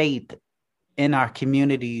of faith in our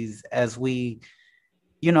communities as we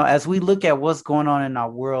look at what's going on in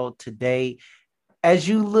our world today, as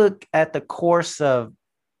you look at the course of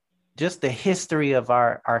just the history of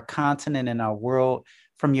our continent and our world,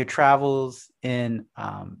 from your travels in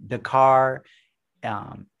Dakar,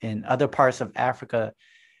 in other parts of Africa,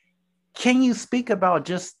 can you speak about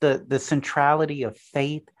just the centrality of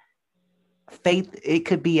faith? Faith, it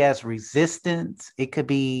could be as resistance, it could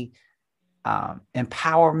be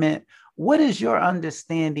empowerment. What is your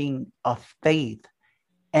understanding of faith,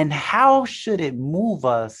 and how should it move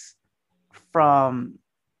us from,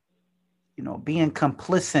 being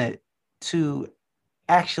complicit to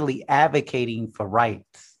actually advocating for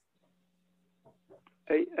rights?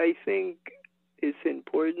 I think it's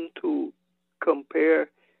important to compare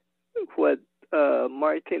what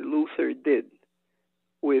Martin Luther did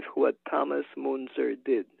with what Thomas Munzer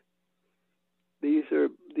did. These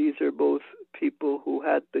are both people who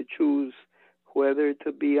had to choose whether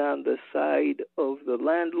to be on the side of the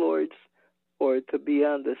landlords or to be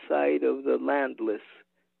on the side of the landless.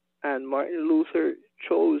 And Martin Luther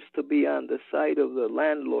chose to be on the side of the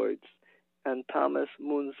landlords, and Thomas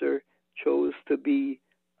Munzer chose to be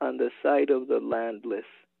on the side of the landless.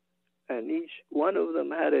 And each one of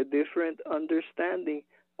them had a different understanding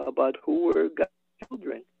about who were God's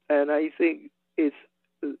children. And I think it's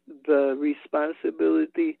the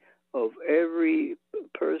responsibility of every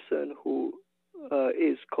person who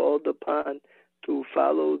is called upon to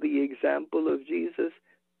follow the example of Jesus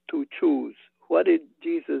to choose. What did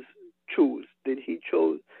Jesus choose? Did he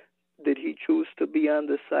choose to be on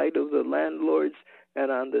the side of the landlords and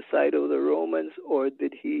on the side of the Romans, or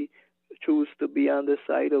did he choose to be on the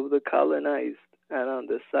side of the colonized and on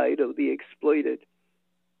the side of the exploited?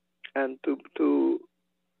 And to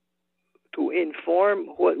inform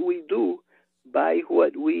what we do by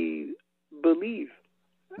what we believe.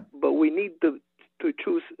 But we need to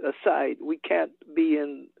choose a side. We can't be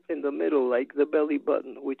in the middle like the belly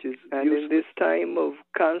button, which is, and in this time of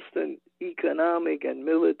constant economic and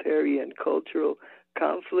military and cultural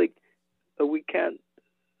conflict, we can't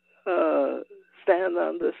stand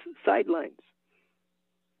on the sidelines.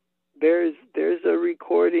 There's a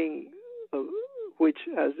recording which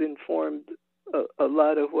has informed a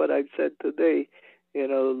lot of what I've said today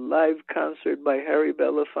in a live concert by Harry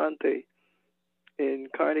Belafonte in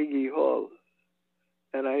Carnegie Hall.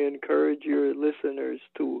 And I encourage your listeners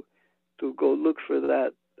to go look for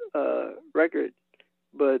that record.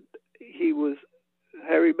 But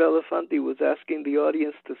Harry Belafonte was asking the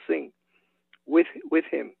audience to sing with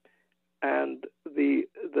him. And the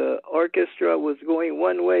orchestra was going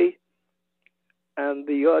one way and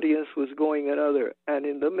the audience was going another. And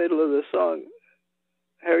in the middle of the song,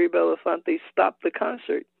 Harry Belafonte stopped the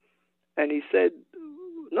concert and he said,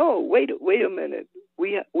 "No, wait a minute.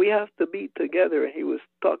 We have to be together." And he was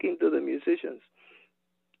talking to the musicians,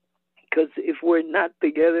 because if we're not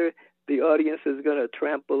together, the audience is going to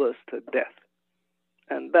trample us to death.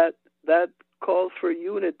 And that call for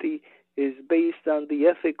unity is based on the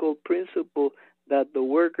ethical principle that the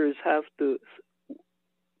workers have to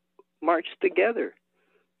march together.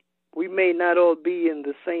 We may not all be in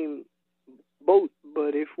the same boat,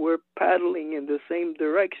 but if we're paddling in the same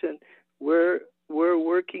direction, we're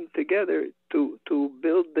working together to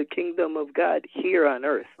build the kingdom of God here on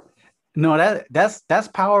earth. No, that's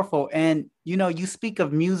powerful. And you speak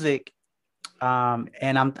of music,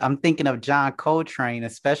 and I'm thinking of John Coltrane,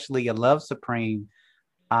 especially "A Love Supreme,"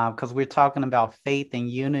 because we're talking about faith and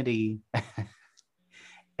unity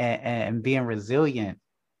and being resilient.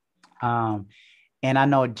 And I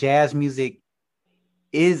know jazz music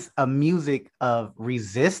is a music of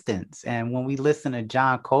resistance. And when we listen to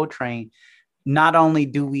John Coltrane, not only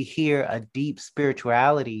do we hear a deep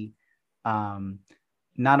spirituality,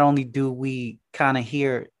 not only do we kind of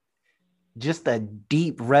hear just a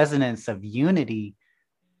deep resonance of unity,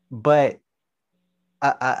 but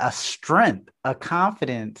a strength, a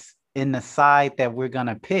confidence in the side that we're going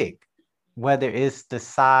to pick, whether it's the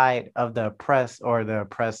side of the oppressed or the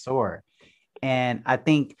oppressor. And I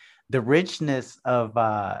think the richness of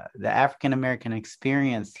the African-American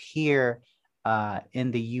experience here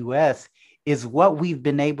in the U.S. is what we've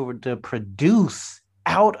been able to produce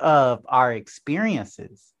out of our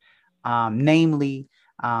experiences. Namely,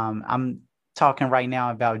 I'm talking right now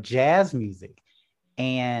about jazz music,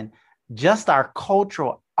 and just our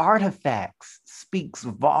cultural artifacts speaks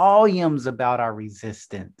volumes about our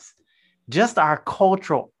resistance, just our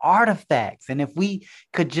cultural artifacts. And if we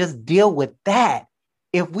could just deal with that,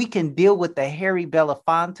 if we can deal with the Harry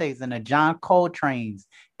Belafontes and the John Coltrane's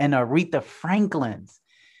and Aretha Franklin's,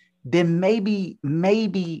 then maybe,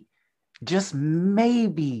 just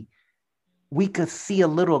maybe, we could see a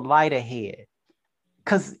little light ahead.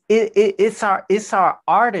 Because it's our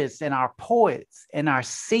artists and our poets and our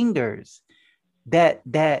singers that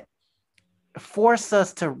force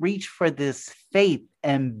us to reach for this faith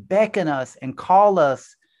and beckon us and call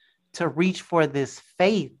us to reach for this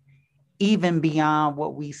faith even beyond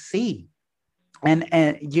what we see.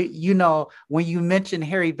 And you know, when you mentioned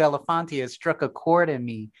Harry Belafonte, it struck a chord in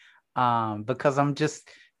me, because I'm just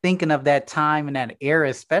thinking of that time and that era,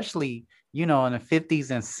 especially, you know, in the 50s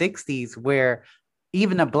and 60s, where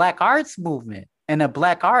even the Black arts movement and the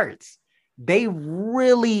Black arts, they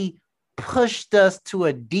really pushed us to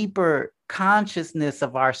a deeper consciousness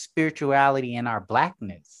of our spirituality and our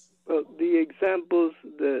Blackness. Well, the examples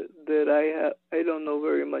that I have, I don't know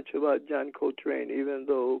very much about John Coltrane, even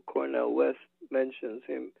though Cornel West mentions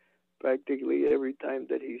him practically every time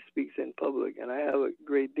that he speaks in public, and I have a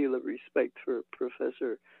great deal of respect for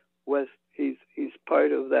Professor West. He's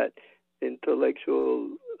part of that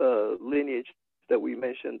intellectual lineage that we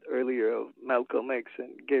mentioned earlier of Malcolm X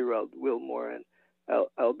and Gerald Wilmore and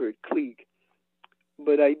Albert Cleage.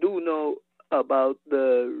 But I do know about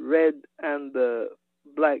the Red and the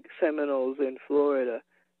Black Seminoles in Florida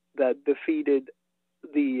that defeated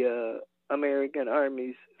the American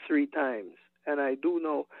armies 3 times. And I do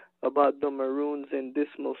know about the Maroons in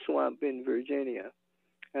Dismal Swamp in Virginia.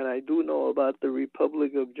 And I do know about the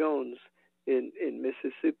Republic of Jones in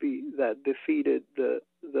Mississippi that defeated the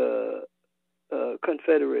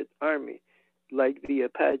Confederate Army, like the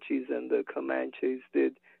Apaches and the Comanches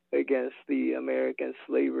did against the American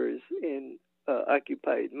slavers in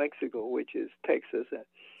occupied Mexico, which is Texas and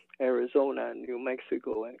Arizona and New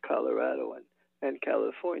Mexico and Colorado and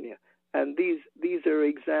California. And these are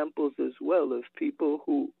examples as well of people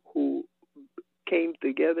who came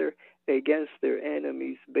together against their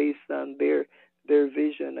enemies based on their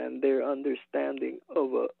vision and their understanding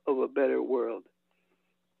of a better world.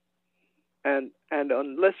 And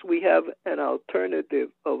unless we have an alternative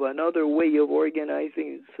of another way of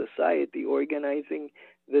organizing society, organizing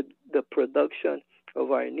the production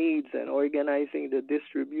of our needs and organizing the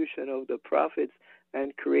distribution of the profits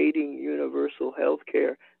and creating universal health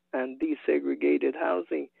care and desegregated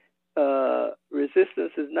housing,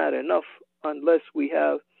 resistance is not enough unless we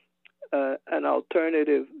have an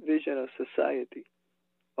alternative vision of society,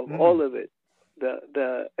 of all of it,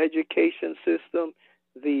 the education system,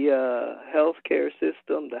 the healthcare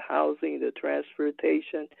system, the housing, the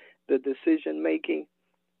transportation, the decision making.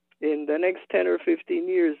 In the next 10 or 15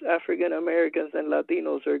 years, African Americans and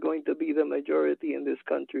Latinos are going to be the majority in this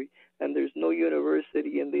country, and there's no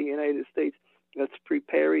university in the United States that's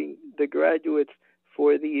preparing the graduates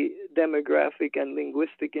for the demographic and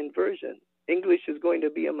linguistic inversion. English is going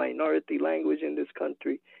to be a minority language in this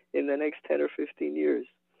country in the next 10 or 15 years.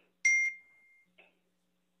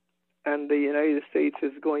 And the United States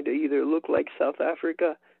is going to either look like South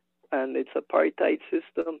Africa and its apartheid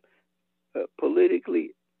system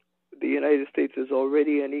politically. The United States is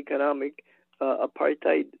already an economic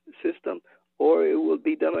apartheid system, or it will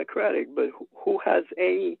be democratic. But who has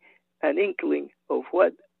an inkling of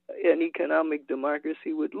what an economic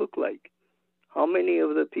democracy would look like? How many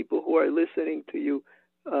of the people who are listening to you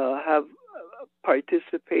have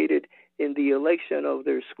participated in the election of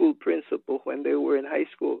their school principal when they were in high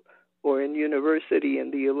school or in university, in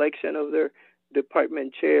the election of their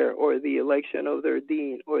department chair, or the election of their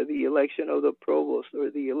dean, or the election of the provost, or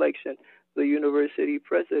the election of the university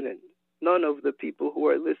president? None of the people who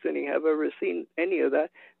are listening have ever seen any of that,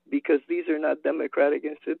 because these are not democratic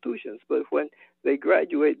institutions. But when they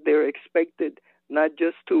graduate, they're expected not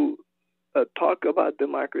just to talk about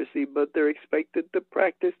democracy, but they're expected to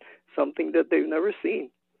practice something that they've never seen.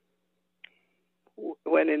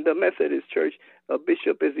 When in the Methodist Church, a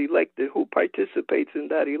bishop is elected, who participates in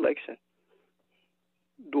that election?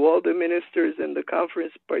 Do all the ministers in the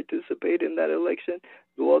conference participate in that election?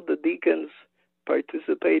 Do all the deacons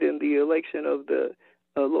participate in the election of the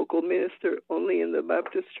local minister? Only in the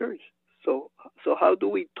Baptist Church. So how do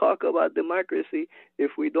we talk about democracy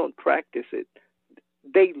if we don't practice it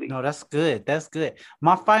daily? No, that's good. That's good.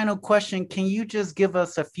 My final question, can you just give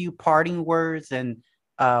us a few parting words and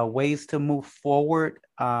ways to move forward,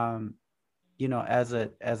 as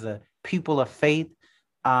a people of faith?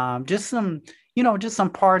 Just some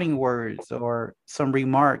parting words or some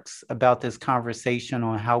remarks about this conversation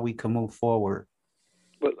on how we can move forward.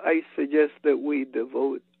 Well, I suggest that we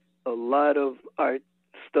devote a lot of our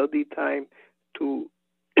study time to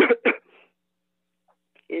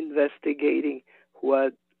investigating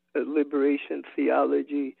what liberation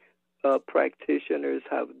theology practitioners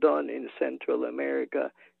have done in Central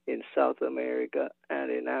America, in South America, and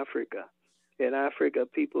in Africa. In Africa,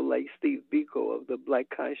 people like Steve Biko of the Black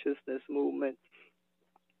Consciousness Movement,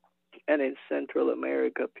 and in Central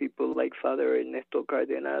America, people like Father Ernesto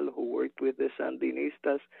Cardenal, who worked with the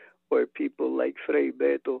Sandinistas, or people like Frei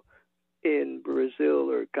Beto in Brazil,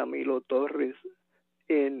 or Camilo Torres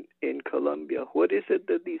in Colombia. What is it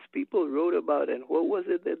that these people wrote about, and what was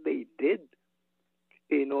it that they did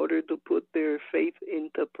in order to put their faith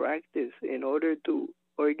into practice, in order to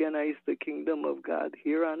organize the kingdom of God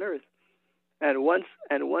here on earth? And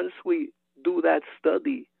once we do that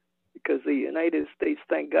study, because the United States,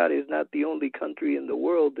 thank God, is not the only country in the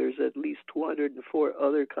world. There's at least 204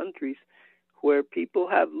 other countries where people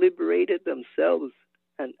have liberated themselves,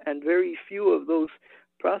 and very few of those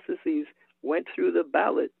processes went through the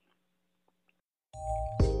ballot.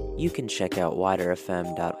 You can check out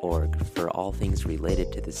widerfm.org for all things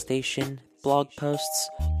related to the station, blog posts,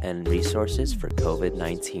 and resources for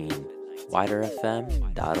COVID-19.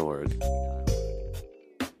 widerfm.org.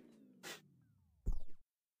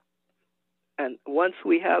 And once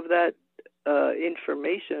we have that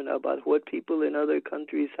information about what people in other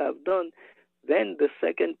countries have done, then the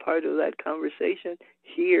second part of that conversation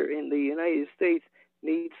here in the United States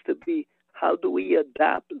needs to be, how do we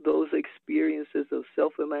adapt those experiences of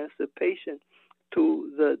self-emancipation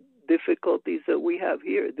to the difficulties that we have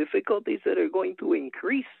here, difficulties that are going to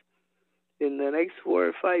increase in the next 4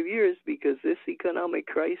 or 5 years, because this economic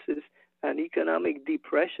crisis and economic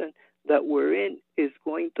depression that we're in is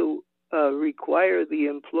going to require the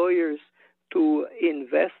employers to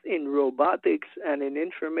invest in robotics and in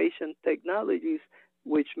information technologies,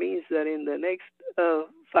 which means that in the next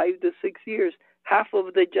 5 to 6 years, half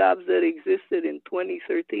of the jobs that existed in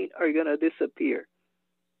 2013 are going to disappear.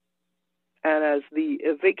 And as the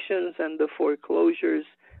evictions and the foreclosures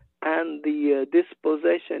and the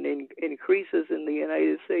dispossession increases in the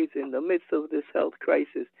United States in the midst of this health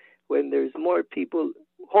crisis, when there's more people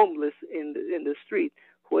homeless in the street,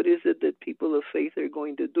 what is it that people of faith are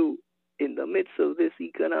going to do in the midst of this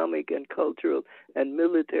economic and cultural and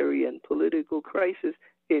military and political crisis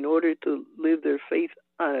in order to live their faith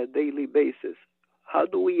on a daily basis? How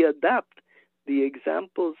do we adapt? The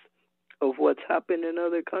examples of what's happened in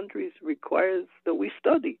other countries requires that we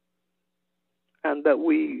study, and that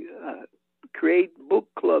we create book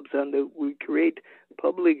clubs, and that we create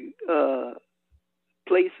public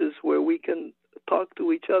places where we can talk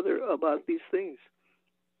to each other about these things.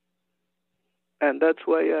 And that's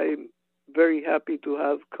why I'm very happy to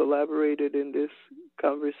have collaborated in this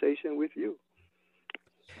conversation with you.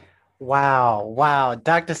 Wow.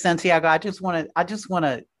 Dr. Santiago, I just want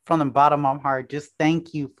to, from the bottom of my heart, just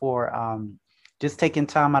thank you for just taking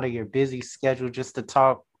time out of your busy schedule just to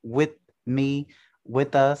talk with me,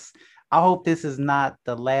 with us. I hope this is not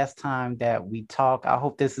the last time that we talk. I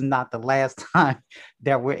hope this is not the last time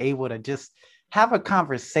that we're able to just have a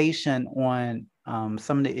conversation on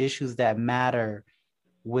some of the issues that matter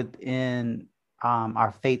within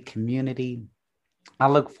our faith community. I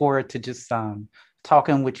look forward to just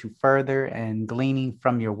talking with you further and gleaning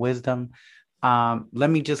from your wisdom. Let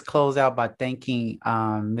me just close out by thanking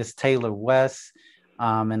Ms. Taylor West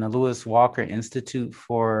and the Lewis Walker Institute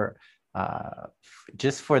for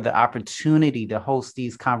the opportunity to host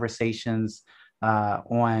these conversations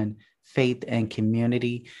on faith and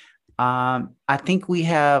community. I think we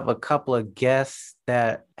have a couple of guests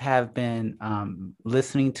that have been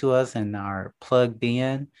listening to us and are plugged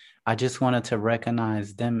in. I just wanted to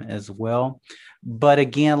recognize them as well. But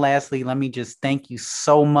again, lastly, let me just thank you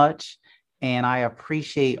so much. And I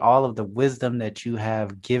appreciate all of the wisdom that you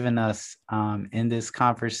have given us in this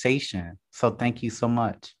conversation. So thank you so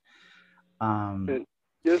much.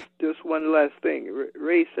 Just one last thing.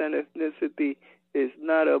 Race and ethnicity is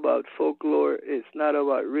not about folklore. It's not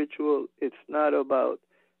about ritual. It's not about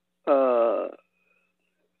the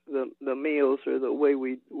meals or the way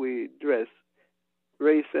we dress.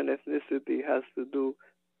 Race and ethnicity has to do,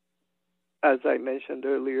 as I mentioned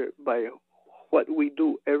earlier, by what we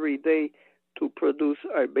do every day to produce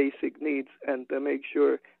our basic needs and to make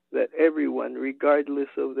sure that everyone, regardless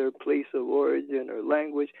of their place of origin or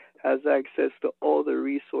language, has access to all the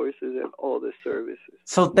resources and all the services.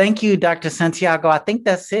 So thank you, Dr. Santiago. I think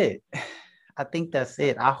that's it.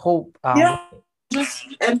 I hope.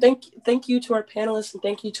 And thank you to our panelists, and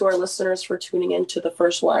thank you to our listeners for tuning in to the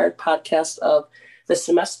first Wired podcast of the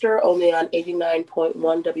semester, only on 89.1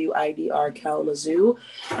 WIDR Kalamazoo.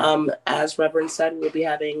 As Reverend said, we'll be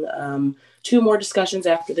having 2 more discussions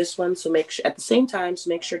after this one. So make sure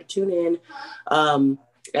to tune in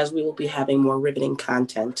as we will be having more riveting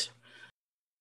content.